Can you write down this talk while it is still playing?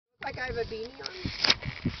like I have a beanie on?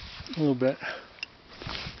 A little bit.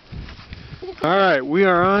 Alright, we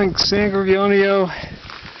are on San Gorgonio.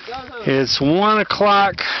 It's 1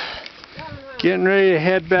 o'clock. Getting ready to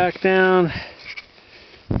head back down.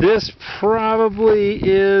 This probably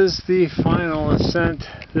is the final ascent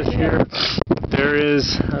this year. There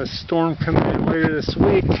is a storm coming in later this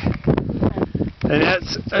week. And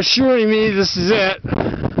that's assuring me this is it.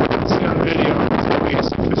 I'll see on video if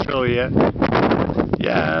it's really it.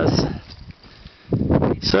 Yes.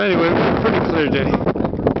 So anyway, we had a pretty clear day.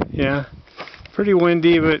 Yeah. Pretty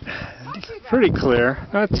windy, but pretty clear.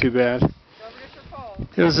 Not too bad.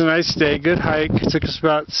 It was a nice day. Good hike. It took us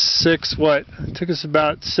about 6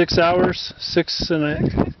 hours.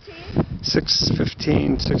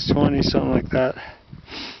 6:15, 6:20, something like that.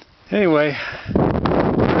 Anyway,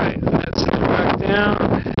 alright, let's head back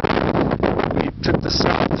down. We took the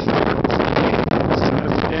south fork today, so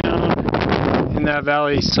that's down in that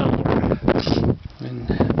valley somewhere. And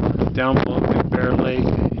down below Big Bear Lake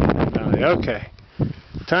in that valley. Okay.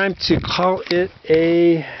 Time to call it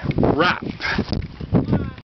a wrap.